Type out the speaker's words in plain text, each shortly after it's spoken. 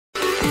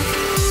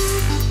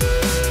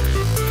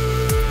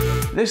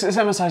This is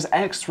MSI's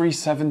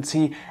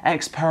X370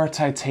 XPOWER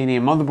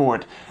titanium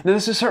motherboard. Now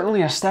this is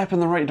certainly a step in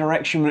the right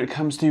direction when it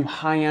comes to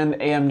high-end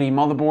AMD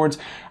motherboards,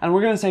 and we're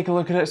going to take a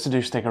look at it, so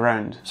do stick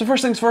around. So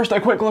first things first, a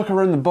quick look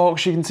around the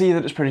box. You can see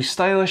that it's pretty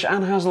stylish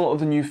and has a lot of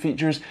the new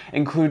features,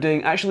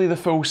 including actually the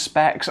full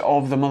specs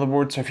of the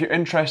motherboard. So if you're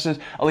interested,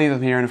 I'll leave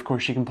them here, and of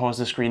course you can pause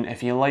the screen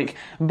if you like.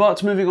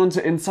 But moving on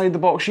to inside the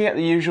box, you get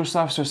the usual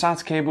stuff, so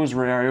SATA cables,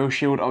 rear I/O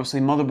shield,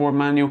 obviously motherboard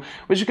manual,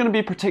 which is going to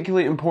be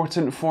particularly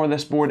important for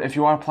this board if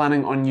you are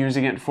planning on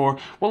using it for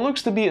what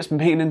looks to be its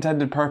main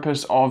intended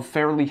purpose of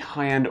fairly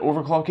high-end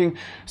overclocking,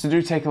 so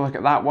do take a look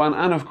at that one,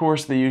 and of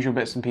course the usual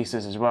bits and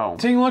pieces as well.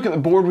 Taking a look at the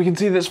board, we can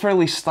see that it's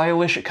fairly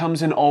stylish. It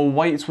comes in all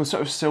white with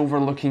sort of silver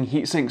looking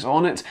heat sinks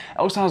on it. It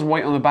also has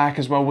white on the back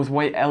as well, with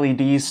white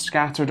LEDs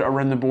scattered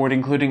around the board,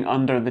 including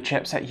under the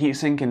chipset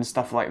heatsink and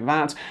stuff like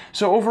that.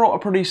 So overall a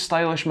pretty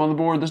stylish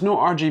motherboard. There's no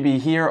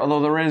RGB here,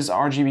 although there is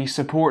RGB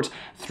support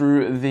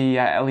through the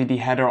LED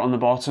header on the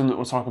bottom that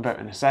we'll talk about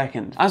in a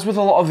second. As with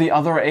a lot of the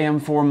other AM4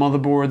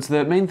 motherboards,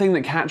 the main thing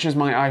that catches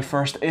my eye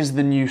first is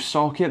the new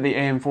socket, the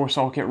AM4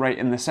 socket right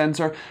in the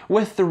center,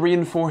 with the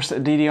reinforced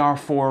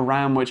DDR4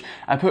 RAM, which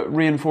I put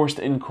reinforced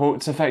in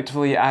quotes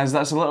effectively, as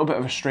that's a little bit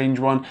of a strange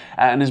one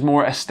and is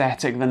more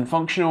aesthetic than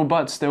functional,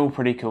 but still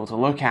pretty cool to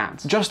look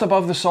at. Just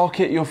above the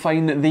socket you'll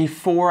find the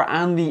 4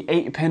 and the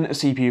 8-pin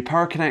CPU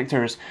power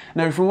connectors.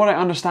 Now from what I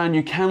understand,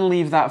 you can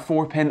leave that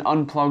 4-pin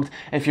unplugged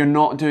if you're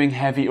not doing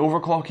heavy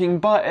overclocking,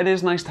 but it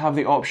is nice to have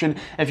the option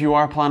if you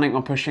are planning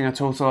on pushing a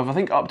total of, I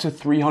think, up to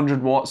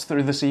 300 watts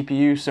through the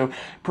CPU, so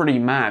pretty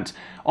mad.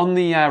 On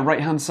the right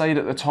hand side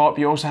at the top,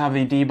 you also have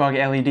the debug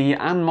LED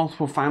and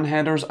multiple fan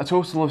headers, a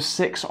total of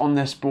 6 on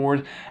this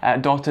board,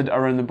 dotted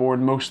around the board,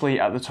 mostly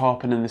at the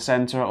top and in the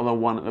center, although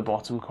one at the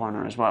bottom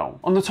corner as well.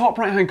 On the top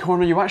right hand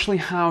corner you actually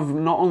have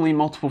not only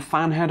multiple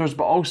fan headers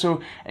but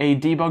also a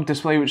debug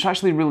display, which is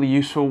actually really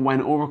useful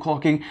when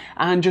overclocking,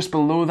 and just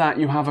below that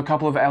you have a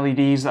couple of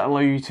LEDs that allow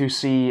you to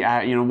see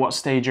what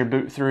stage you're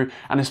boot through,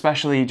 and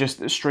especially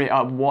just straight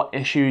up what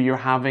issue you're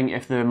having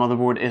if the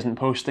motherboard isn't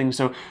posting,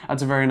 so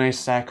that's a very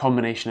nice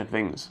combination of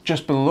things.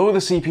 Just below the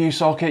CPU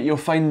socket you'll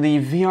find the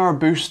VR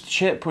Boost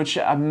chip, which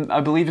I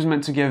believe is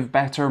meant to give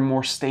better,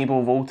 more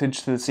stable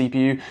voltage to the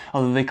CPU,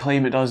 although they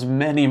claim it does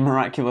many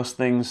miraculous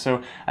things,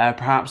 so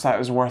perhaps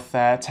that is worth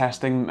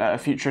testing at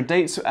future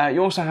dates.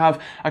 You also have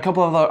a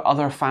couple of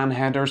other fan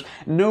headers.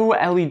 No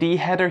LED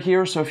header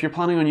here, so if you're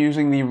planning on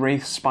using the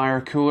Wraith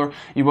Spire cooler,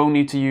 you will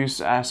need to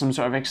use some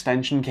sort of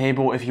extension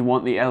cable if you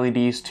want the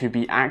LEDs to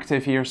be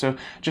active here, so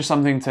just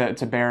something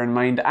to bear in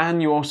mind.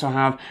 And you also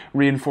have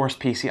reinforced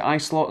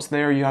Pci slots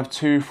there. You have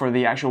 2 for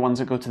the actual ones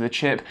that go to the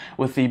chip,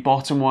 with the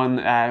bottom one,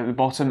 the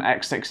bottom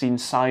X16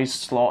 size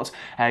slot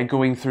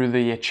going through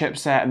the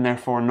chipset, and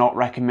therefore not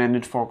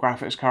recommended for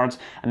graphics cards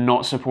and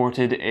not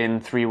supported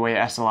in 3-way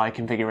SLI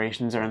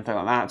configurations or anything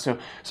like that, so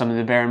something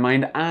to bear in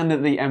mind.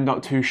 And the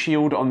M.2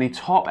 shield on the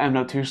top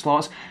M.2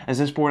 slots, as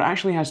this board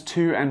actually has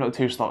 2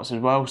 M.2 slots as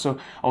well, so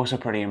also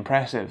pretty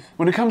impressive.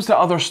 When it comes to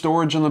other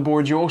storage on the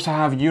board, you also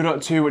have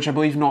U.2, which I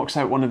believe knocks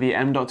out one of the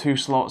M.2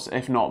 slots,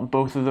 if not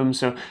both of them,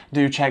 so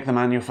do check the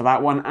manual for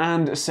that one,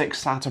 and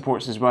 6 SATA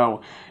ports as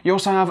well. You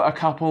also have a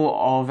couple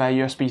of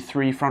USB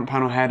 3 front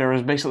panel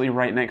headers basically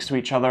right next to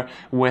each other,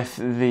 with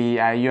the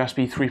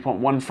USB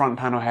 3.1 front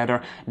panel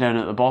header down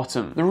at the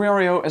bottom. The rear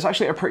I/O is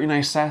actually a pretty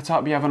nice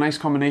setup. You have a nice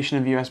combination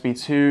of USB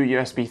 2,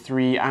 USB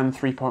 3 and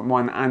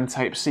 3.1 and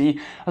Type-C,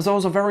 as well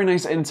as a very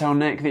nice Intel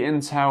NIC, the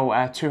Intel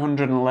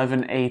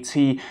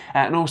 211AT,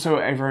 and also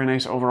a very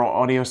nice overall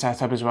audio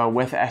setup as well,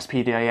 with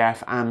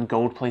SPDIF and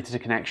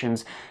gold-plated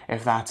connections,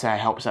 if that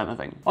helps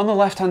anything. On the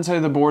left-hand side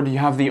of the board you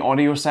have the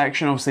audio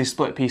section, obviously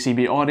split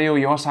PCB audio.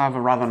 You also have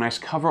a rather nice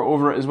cover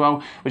over it as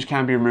well, which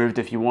can be removed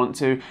if you want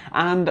to,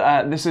 and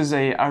this is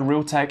a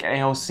Realtek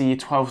ALC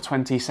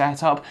 1220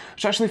 setup,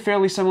 which is actually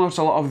fairly similar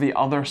to a lot of the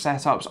other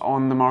setups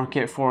on the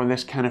market for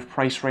this kind of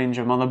price range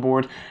of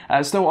motherboard.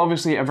 Still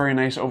obviously a very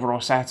nice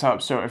overall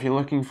setup, so if you're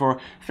looking for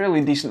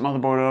fairly decent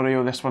motherboard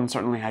audio, this one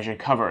certainly has you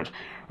covered.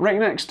 Right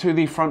next to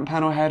the front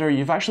panel header,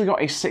 you've actually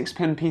got a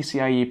 6-pin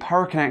PCIe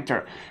power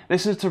connector.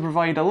 This is to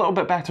provide a little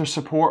bit better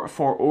support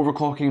for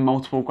overclocking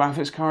multiple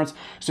graphics cards,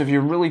 so if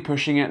you're really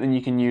pushing it, then you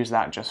can use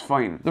that just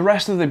fine. The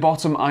rest of the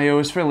bottom I/O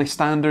is fairly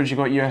standard. You've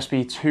got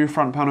USB 2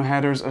 front panel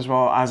headers, as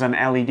well as an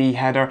LED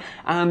header,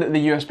 and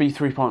the USB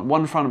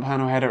 3.1 front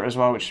panel header as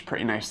well, which is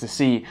pretty nice to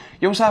see.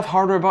 You also have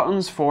hardware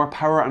buttons for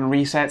power and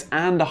reset,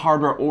 and a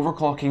hardware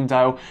overclocking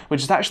dial,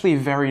 which is actually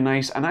very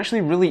nice and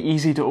actually really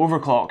easy to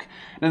overclock.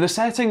 Now the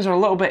settings are a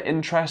little bit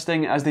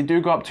interesting, as they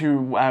do go up to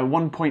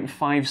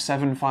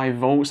 1.575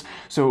 volts,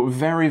 so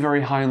very,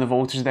 very high on the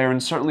voltage there,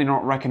 and certainly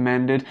not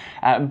recommended,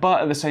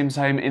 but at the same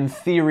time, in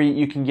theory,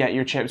 you can get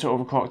your chip to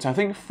overclock to I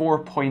think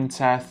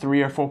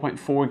 4.3 or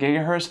 4.4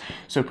 gigahertz,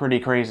 so pretty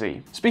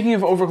crazy. Speaking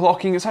of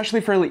overclocking, it's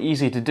actually fairly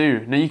easy to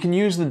do. Now you can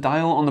use the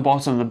dial on the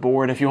bottom of the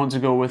board if you want to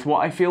go with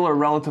what I feel are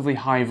relatively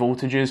high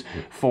voltages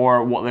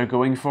for what they're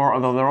going for,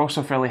 although they're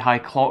also fairly high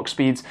clock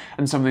speeds,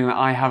 and something that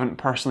I haven't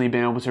personally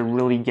been able to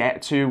really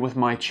get to with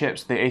my chips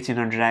chips, the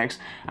 1800X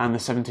and the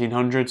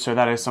 1700, so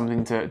that is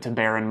something to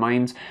bear in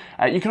mind.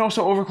 You can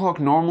also overclock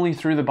normally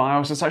through the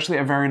BIOS. It's actually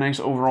a very nice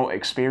overall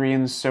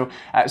experience, so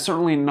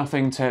certainly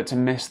nothing to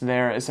miss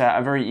there. It's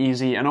a very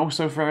easy and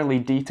also fairly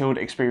detailed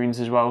experience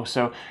as well,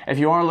 so if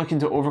you are looking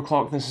to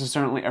overclock, this is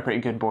certainly a pretty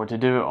good board to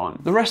do it on.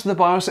 The rest of the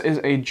BIOS is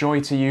a joy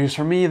to use.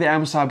 For me, the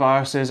MSI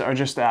BIOSes are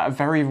just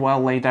very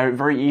well laid out,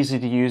 very easy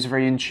to use,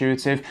 very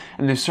intuitive,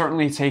 and they've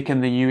certainly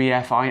taken the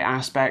UEFI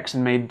aspects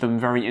and made them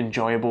very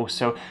enjoyable,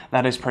 so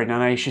that is pretty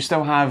nice. You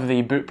still have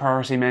the boot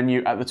priority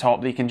menu at the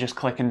top that you can just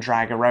click and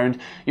drag around.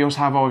 You also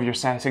have all of your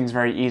settings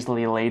very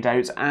easily laid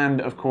out,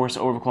 and of course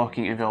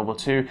overclocking available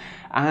too,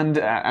 and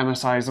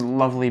MSI's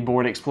lovely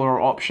board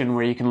explorer option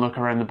where you can look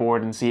around the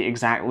board and see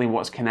exactly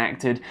what's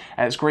connected.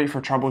 It's great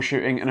for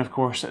troubleshooting, and of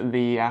course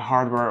the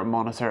hardware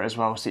monitor as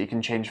well, so you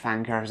can change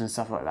fan curves and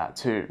stuff like that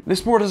too.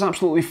 This board is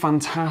absolutely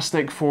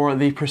fantastic for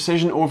the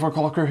precision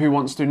overclocker who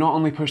wants to not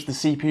only push the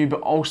CPU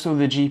but also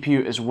the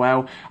GPU as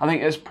well. I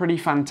think it's pretty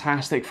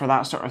fantastic for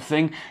that sort of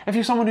thing. If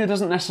you're someone who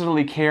doesn't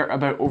necessarily care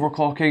about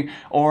overclocking,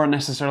 or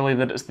necessarily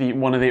that it's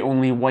one of the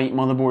only white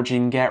motherboards you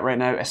can get right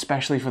now,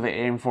 especially for the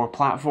AM4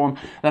 platform,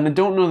 then I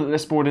don't know that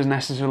this board is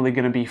necessarily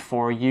going to be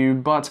for you.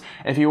 But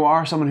if you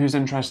are someone who's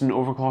interested in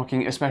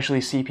overclocking, especially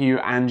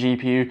CPU and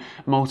GPU,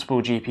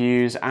 multiple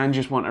GPUs, and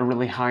just want a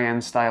really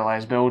high-end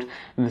stylized build,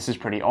 then this is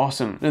pretty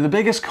awesome. Now, the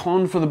biggest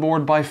con for the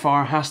board by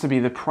far has to be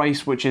the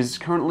price, which is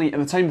currently, at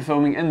the time of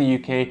filming in the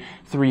UK,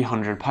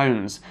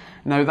 £300.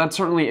 Now, that's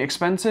certainly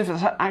expensive.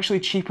 It's actually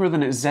cheaper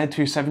than its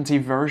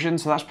Z270 version,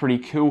 so that's pretty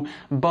cool,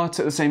 but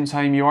at the same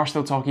time you are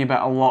still talking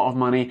about a lot of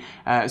money,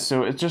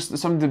 so it's just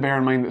something to bear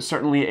in mind. That's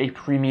certainly a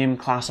premium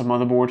class of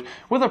motherboard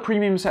with a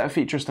premium set of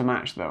features to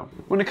match though.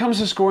 When it comes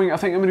to scoring, I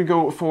think I'm going to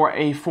go for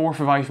a 4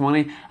 for 5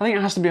 money. I think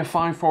it has to be a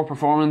 5 for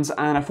performance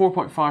and a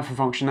 4.5 for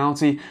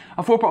functionality,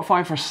 a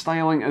 4.5 for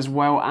styling as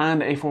well,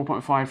 and a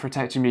 4.5 for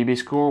TechteamGB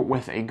score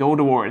with a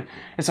gold award.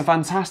 It's a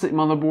fantastic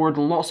motherboard,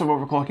 lots of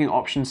overclocking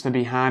options to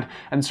be had,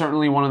 and certainly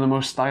one of the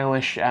most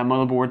stylish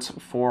motherboards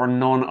for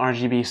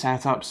non-RGB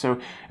setups, so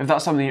if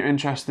that's something you're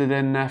interested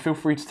in, feel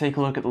free to take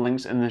a look at the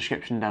links in the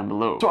description down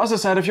below. So as I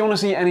said, if you want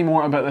to see any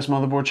more about this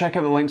motherboard, check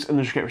out the links in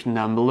the description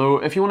down below.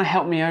 If you want to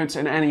help me out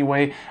in any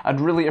way, I'd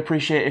really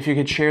appreciate if you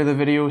could share the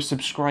video,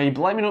 subscribe,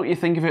 let me know what you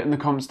think of it in the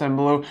comments down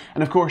below,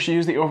 and of course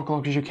use the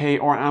Overclockers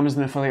UK or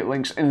Amazon affiliate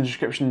links in the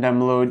description down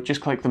below.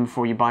 Just click them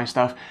before you buy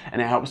stuff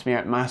and it helps me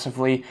out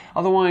massively.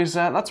 Otherwise,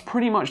 that's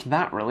pretty much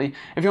that really.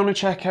 If you want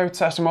to check out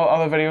some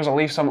other videos, I'll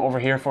leave some over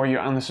here for you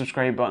and the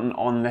subscribe button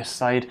on this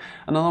side.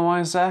 And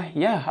otherwise,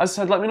 yeah, as I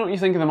said, let me know what you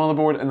think of the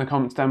motherboard in the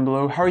comments down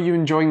below. How are you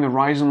enjoying the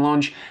Ryzen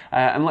launch?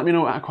 And let me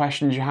know what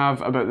questions you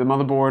have about the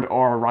motherboard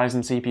or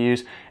Ryzen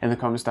CPUs in the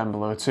comments down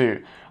below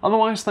too.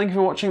 Otherwise, thank you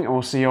for watching, and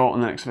we'll see you all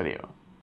in the next video.